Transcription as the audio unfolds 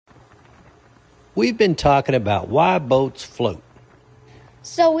We've been talking about why boats float.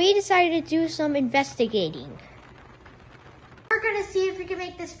 So we decided to do some investigating. We're going to see if we can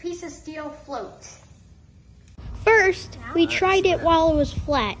make this piece of steel float. First, we tried it while it was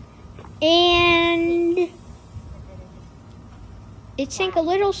flat, and it sank a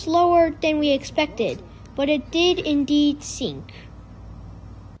little slower than we expected, but it did indeed sink.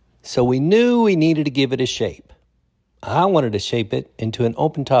 So we knew we needed to give it a shape. I wanted to shape it into an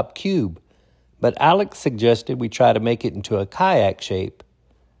open-top cube, but Alex suggested we try to make it into a kayak shape,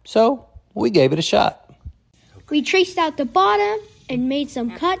 so we gave it a shot. We traced out the bottom and made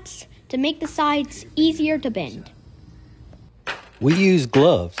some cuts to make the sides easier to bend. We used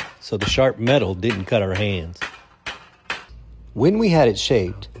gloves so the sharp metal didn't cut our hands. When we had it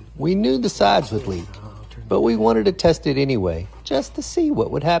shaped, we knew the sides would leak, but we wanted to test it anyway, just to see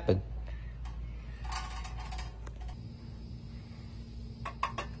what would happen.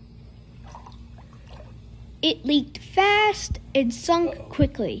 It leaked fast and sunk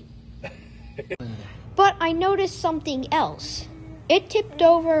quickly. But I noticed something else. It tipped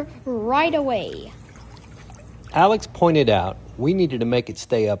over right away. Alex pointed out we needed to make it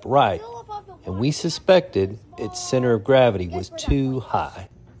stay upright, and we suspected its center of gravity was too high.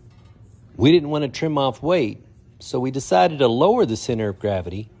 We didn't want to trim off weight, so we decided to lower the center of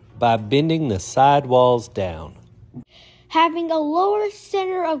gravity by bending the side walls down. Having a lower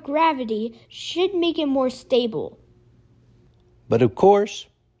center of gravity should make it more stable. But of course,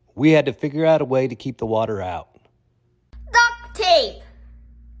 we had to figure out a way to keep the water out. Duct tape!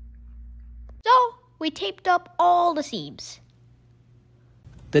 So, we taped up all the seams.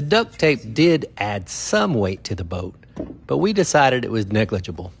 The duct tape did add some weight to the boat, but we decided it was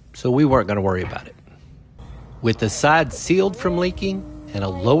negligible, so we weren't going to worry about it. With the sides sealed from leaking and a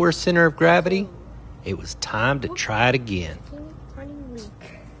lower center of gravity, it was time to try it again.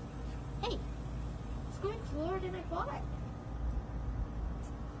 Hey, it's going slower than I thought.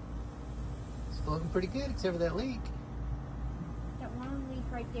 It's floating pretty good except for that leak. That one leak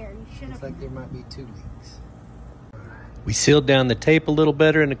right there. You should Looks have. like there might be 2 leaks. We sealed down the tape a little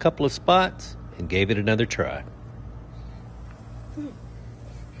better in a couple of spots and gave it another try.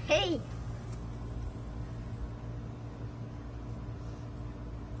 Hey!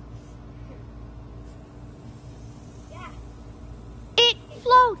 It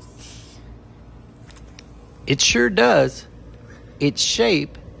floats! It sure does. Its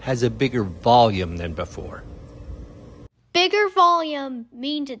shape has a bigger volume than before. Bigger volume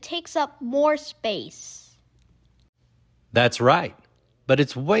means it takes up more space. That's right, but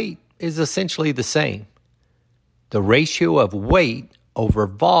its weight is essentially the same. The ratio of weight over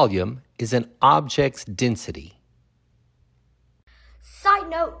volume is an object's density. Side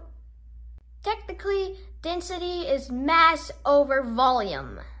note, technically, density is mass over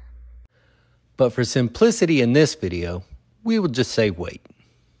volume. But for simplicity in this video, we will just say weight.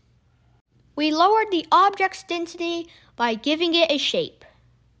 We lowered the object's density by giving it a shape.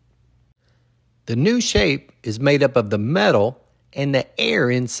 The new shape is made up of the metal and the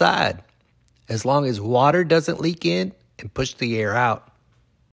air inside, as long as water doesn't leak in and push the air out.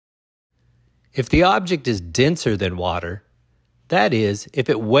 If the object is denser than water, that is, if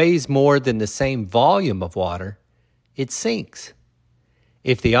it weighs more than the same volume of water, it sinks.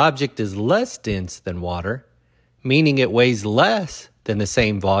 If the object is less dense than water, meaning it weighs less than the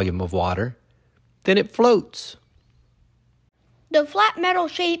same volume of water, then it floats. The flat metal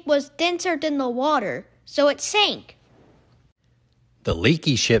shape was denser than the water, so it sank. The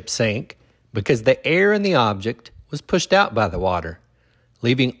leaky ship sank because the air in the object was pushed out by the water,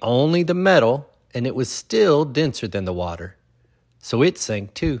 leaving only the metal, and it was still denser than the water, so it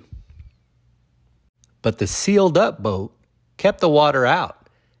sank too. But the sealed up boat kept the water out,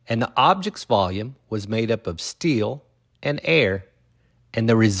 and the object's volume was made up of steel and air, and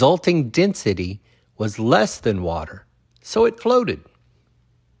the resulting density was less than water, so it floated.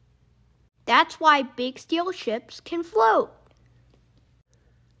 That's why big steel ships can float.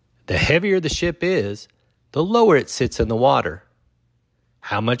 The heavier the ship is, the lower it sits in the water.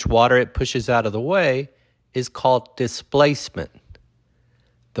 How much water it pushes out of the way is called displacement.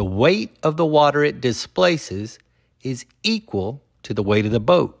 The weight of the water it displaces is equal to the weight of the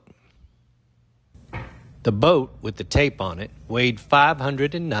boat. The boat with the tape on it weighed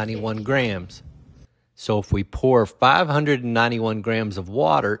 591 grams. So if we pour 591 grams of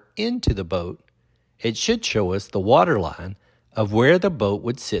water into the boat, it should show us the water line of where the boat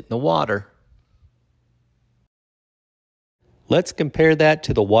would sit in the water. Let's compare that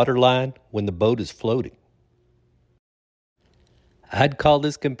to the water line when the boat is floating. I'd call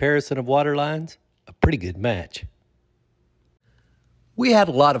this comparison of water lines a pretty good match. We had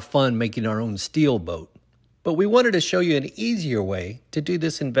a lot of fun making our own steel boat, but we wanted to show you an easier way to do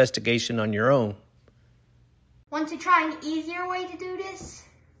this investigation on your own. Want to try an easier way to do this?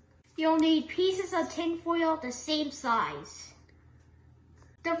 You'll need pieces of tinfoil the same size.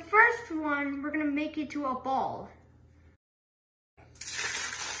 The first one, we're going to make into a ball.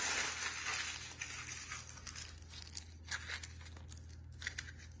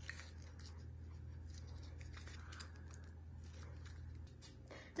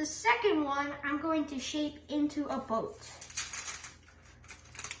 The second one, I'm going to shape into a boat.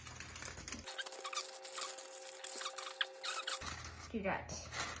 Do that.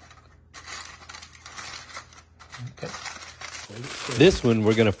 Okay. This one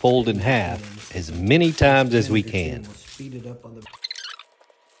we're going to fold in half as many times as we can.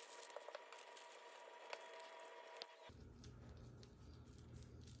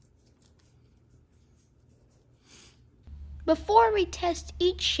 Before we test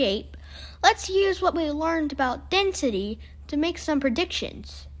each shape, let's use what we learned about density to make some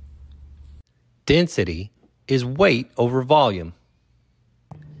predictions. Density is weight over volume.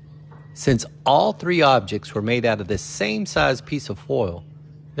 Since all three objects were made out of the same size piece of foil,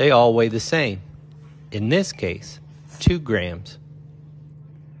 they all weigh the same. In this case, 2 grams.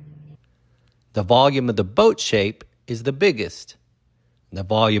 The volume of the boat shape is the biggest. The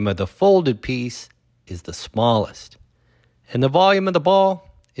volume of the folded piece is the smallest. And the volume of the ball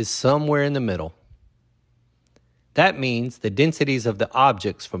is somewhere in the middle. That means the densities of the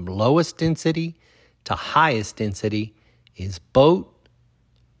objects from lowest density to highest density is boat,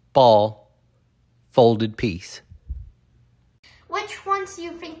 ball, folded piece. Which ones do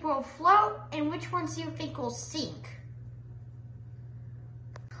you think will float and which ones do you think will sink?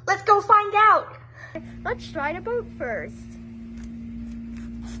 Let's go find out. Let's try the boat first.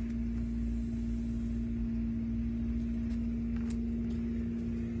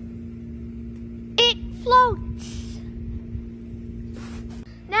 It floats.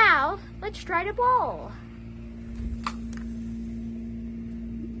 Now, let's try the ball.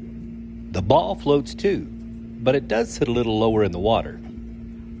 The ball floats too, but it does sit a little lower in the water.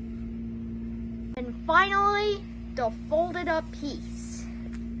 And finally, the folded up piece.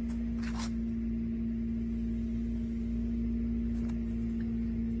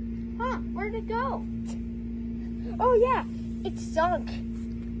 Huh, where'd it go? Oh yeah, it sunk.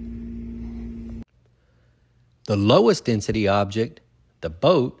 The lowest density object, the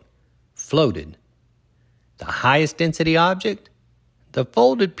boat, floated. The highest density object, the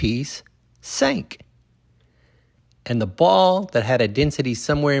folded piece, sank. And the ball that had a density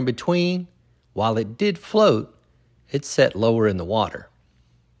somewhere in between, while it did float, it sat lower in the water.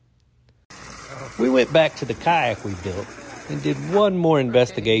 We went back to the kayak we built and did one more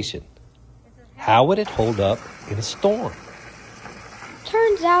investigation. How would it hold up in a storm?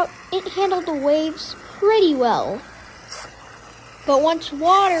 Turns out it handled the waves pretty well. But once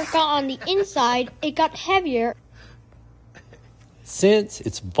water got on the inside, it got heavier. Since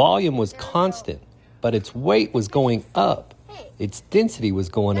its volume was constant, but its weight was going up, its density was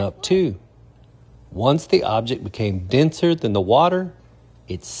going up too. Once the object became denser than the water,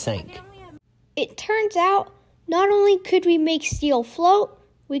 it sank. It turns out not only could we make steel float,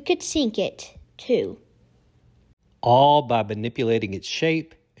 we could sink it too. All by manipulating its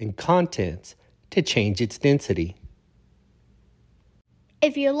shape and contents to change its density.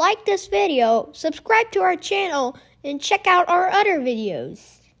 If you like this video, subscribe to our channel and check out our other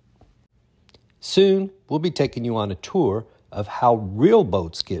videos. Soon, we'll be taking you on a tour of how real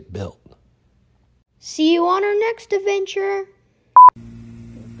boats get built. See you on our next adventure.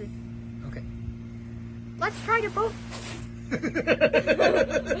 Okay. Let's try the boat.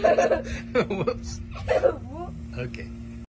 Whoops. Okay.